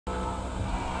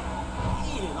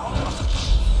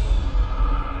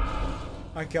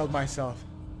I killed myself.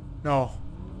 No.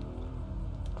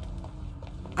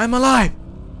 I'm alive.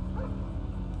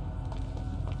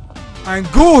 I'm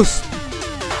Ghost.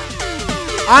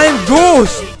 I'm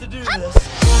Ghost.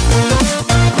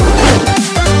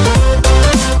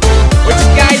 What's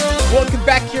up, guys? Welcome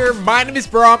back here. My name is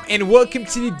Brom, and welcome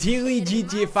to the daily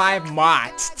GTA 5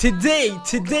 mods. Today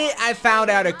I found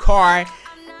out a car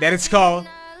that is called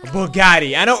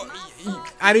Bugatti. I know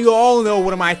you all know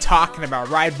what am I talking about,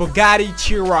 right? Bugatti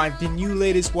Chiron, the new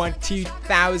latest one,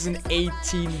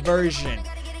 2018 version.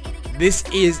 This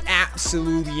is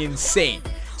absolutely insane.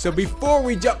 So before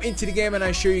we jump into the game and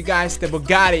I show you guys the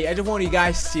Bugatti, I just want you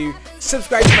guys to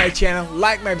subscribe to my channel,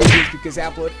 like my videos, because I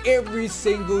upload every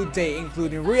single day,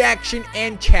 including reaction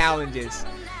and challenges.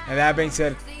 And that being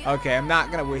said, okay, I'm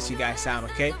not gonna waste you guys' time,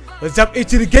 okay? Let's jump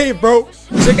into the game, bro.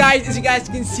 So guys, as you guys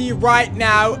can see right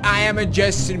now, I am a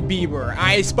Justin Bieber.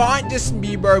 I spawned Justin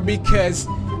Bieber because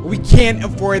we can't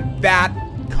afford that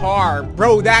car,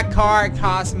 bro. That car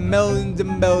costs millions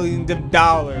and millions of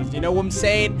dollars. You know what I'm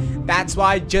saying? That's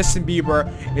why Justin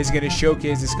Bieber is gonna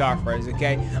showcase this car for us,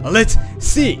 okay? Let's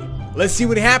see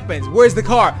what happens. Where's the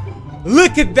car?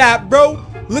 Look at that, bro.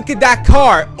 Look at that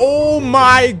car. Oh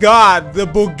my god, the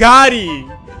Bugatti,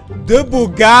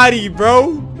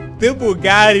 bro. The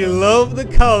Bugatti. Love the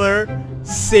color.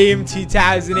 Same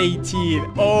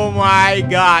 2018. Oh my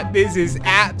god, this is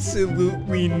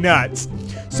absolutely nuts.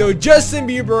 So Justin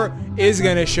Bieber is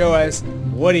gonna show us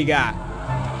what he got.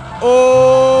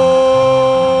 Oh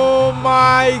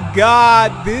my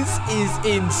god, this is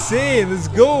insane. Let's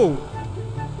go.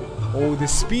 Oh, the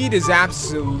speed is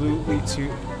absolutely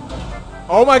too...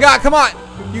 Oh my god, come on.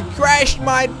 You crashed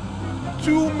my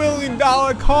 $2 million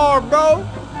car, bro.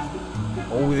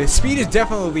 Oh, the speed is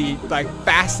definitely like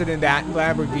faster than that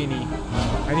Lamborghini.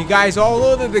 And you guys all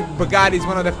know that the Bugatti is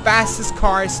one of the fastest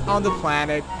cars on the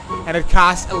planet, and it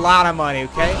costs a lot of money,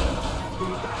 okay?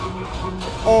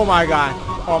 Oh my god.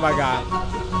 Oh my god.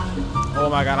 Oh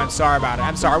my god, I'm sorry about it.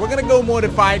 I'm sorry. We're gonna go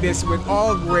modify this with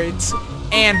all grids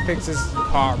and fix this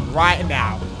car right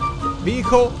now.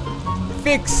 Vehicle,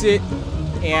 fix it,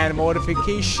 and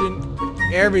modification,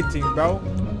 everything, bro.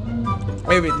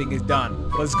 Everything is done.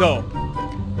 Let's go.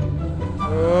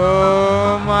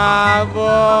 Oh my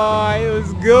boy,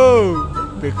 let's go.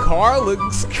 The car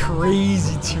looks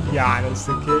crazy, to be honest,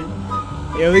 okay?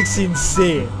 It looks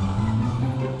insane.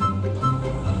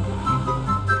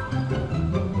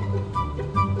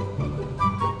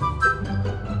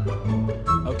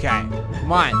 Okay,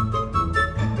 come on.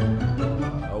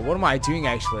 Oh, what am I doing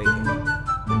actually?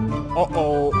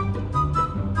 Uh-oh.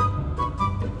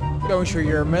 Don't show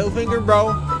your middle finger,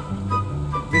 bro.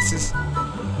 This is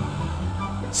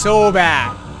so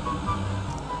bad.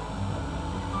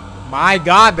 My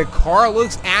god, the car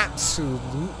looks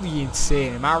absolutely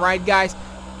insane. Am I right, guys?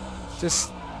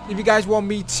 Just, if you guys want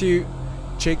me to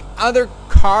check other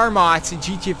car mods in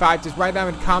GTA 5, just write down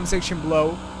in the comment section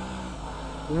below.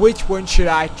 Which one should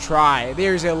I try?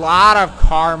 There's a lot of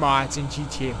car mods in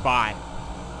GTA 5.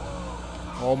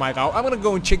 Oh my god. I'm gonna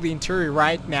go and check the interior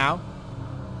right now.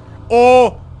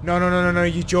 Oh! No,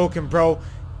 you joking, bro.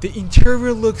 The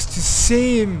interior looks the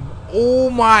same. Oh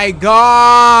my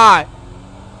god.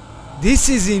 This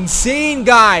is insane,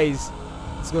 guys.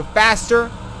 Let's go faster.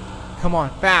 Come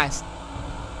on, fast.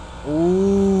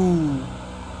 Ooh.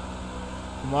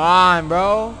 Come on,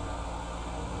 bro.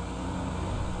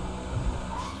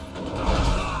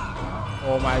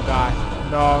 Oh my god.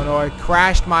 No, it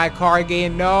crashed my car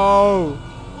again. No.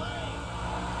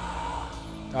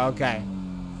 Okay.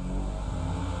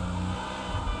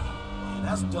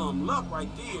 That's dumb luck right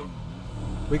there.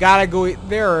 We gotta go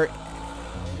there.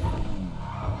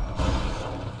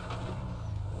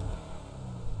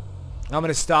 I'm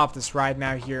gonna stop this right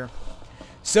now here.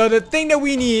 So the thing that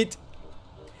we need,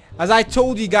 as I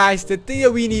told you guys, the thing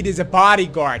that we need is a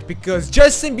bodyguard, because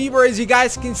Justin Bieber, as you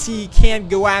guys can see, he can't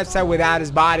go outside without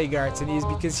his bodyguards, and it's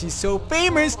because he's so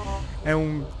famous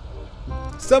and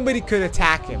somebody could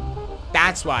attack him.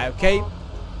 That's why, okay?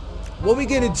 What we're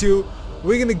gonna do,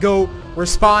 we're gonna go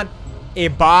respawn a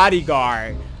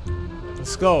bodyguard.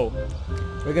 Let's go.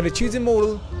 We're gonna choose a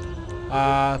model.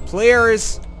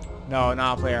 Players. No,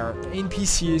 not player.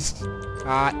 NPCs.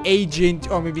 Agent,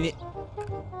 or maybe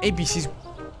NPCs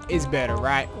is better,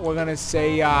 right? We're gonna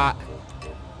say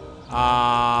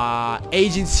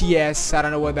Agent CS. I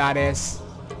don't know what that is.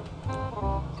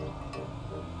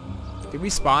 Did we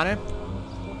spawn him?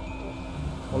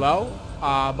 Hello?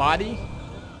 Body?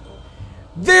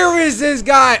 There is this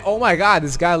guy. Oh my god,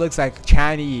 this guy looks like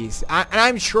Chinese. And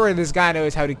I'm sure this guy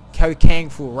knows how to kung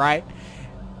fu, right?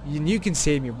 You can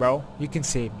save me, bro. You can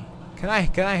save me. Can I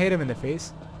hit him in the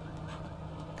face?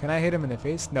 Can I hit him in the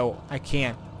face? No, I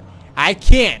can't. I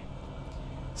can't.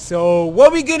 So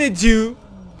what we're gonna do,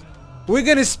 we're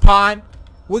gonna spawn.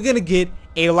 We're gonna get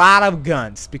a lot of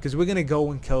guns because we're gonna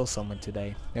go and kill someone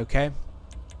today. Okay?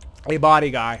 Hey,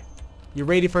 bodyguard, you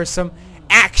ready for some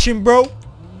action, bro?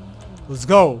 Let's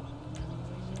go.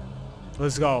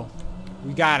 Let's go.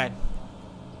 We got it.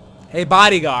 Hey,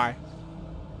 bodyguard.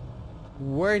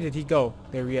 Where did he go?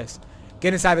 There he is.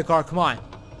 Get inside the car. Come on.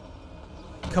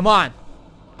 Come on.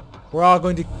 We're all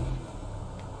going to...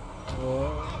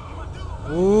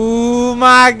 Oh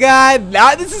my god.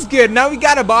 Now this is good. Now we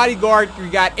got a bodyguard. We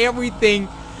got everything.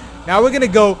 Now we're going to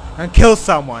go and kill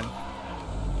someone.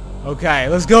 Okay,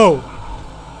 let's go.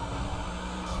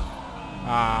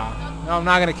 No, I'm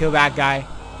not going to kill that guy.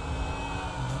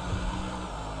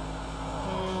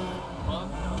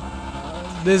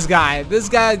 This guy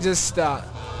just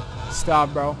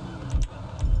stop, bro.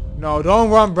 No, don't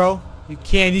run, bro. You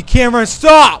can't run.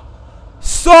 Stop!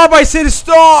 Stop! I said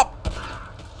stop!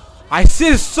 I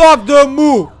said stop, don't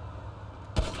move.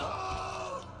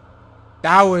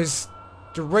 That was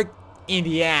direct in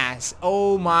the ass.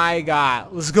 Oh my god.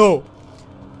 Let's go.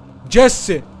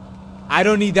 Justin, I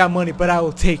don't need that money, but I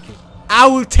will take it. I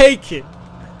will take it.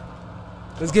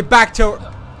 Let's get back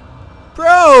to...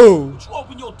 Bro! You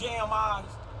open your damn eyes.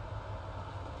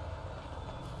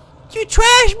 You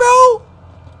trash, bro!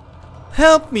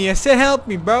 Help me! I said help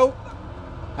me, bro.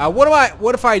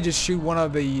 What if I just shoot one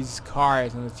of these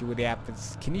cars and let's see what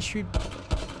happens? Can you shoot?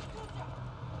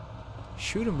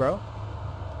 Shoot him, bro.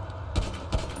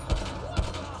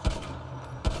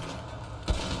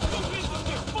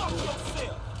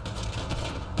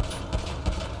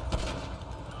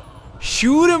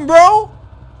 Shoot him, bro.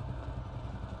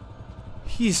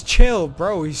 He's chill,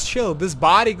 bro. He's chill. This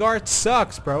bodyguard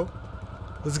sucks, bro.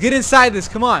 Let's get inside this.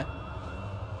 Come on.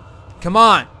 Come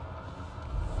on.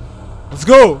 Let's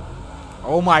go.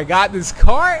 Oh my god, this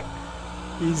car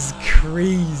is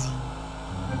crazy.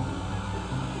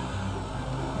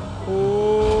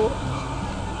 Oh.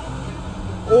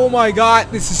 Oh my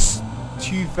god, this is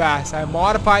too fast. I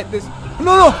modified this.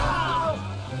 No,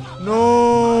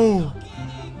 no. No.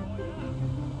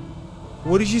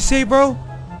 What did you say, bro?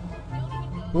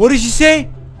 What did you say?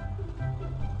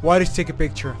 Why did you take a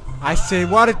picture? I said,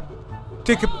 why did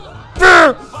take a...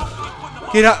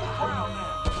 Get out.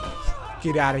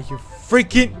 Get out of here.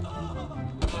 Freaking.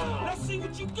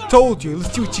 Told you.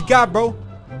 Let's see what you got, bro.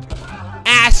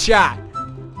 Ass shot.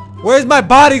 Where's my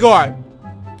bodyguard?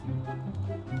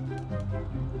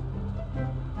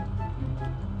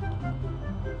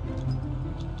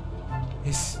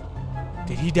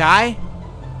 Did he die?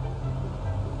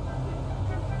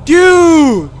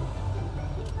 Dude!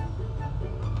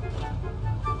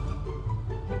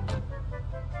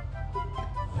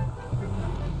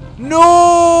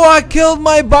 No! I killed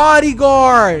my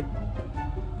bodyguard!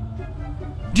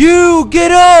 Dude,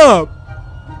 get up!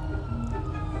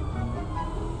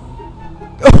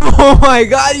 Oh my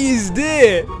god, he's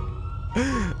dead!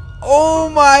 Oh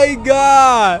my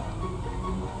god!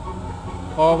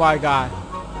 Oh my god.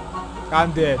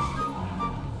 I'm dead.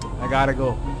 I gotta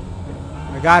go.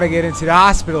 I gotta get into the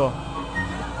hospital.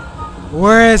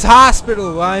 Where is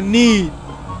hospital? I need.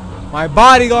 My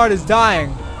bodyguard is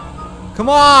dying. Come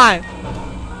on!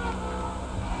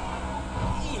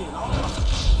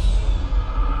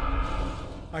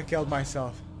 I killed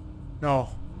myself. No.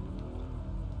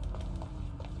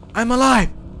 I'm alive.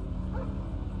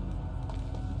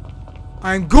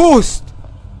 I'm Ghost.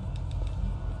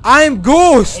 I'm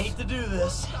Ghost. I hate to do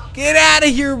this. Get out of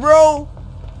here, bro.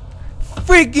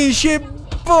 Freaking shit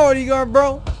bodyguard,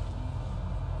 bro.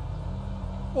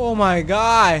 Oh my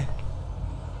god.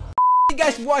 Thank you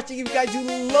guys for watching. If you guys do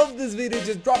love this video,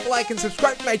 just drop a like and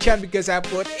subscribe to my channel because I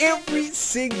upload every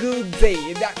single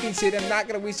day. And that being said, I'm not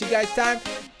gonna waste you guys time.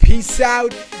 Peace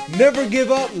out. Never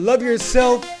give up. Love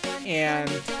yourself. And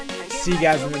see you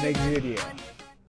guys in the next video.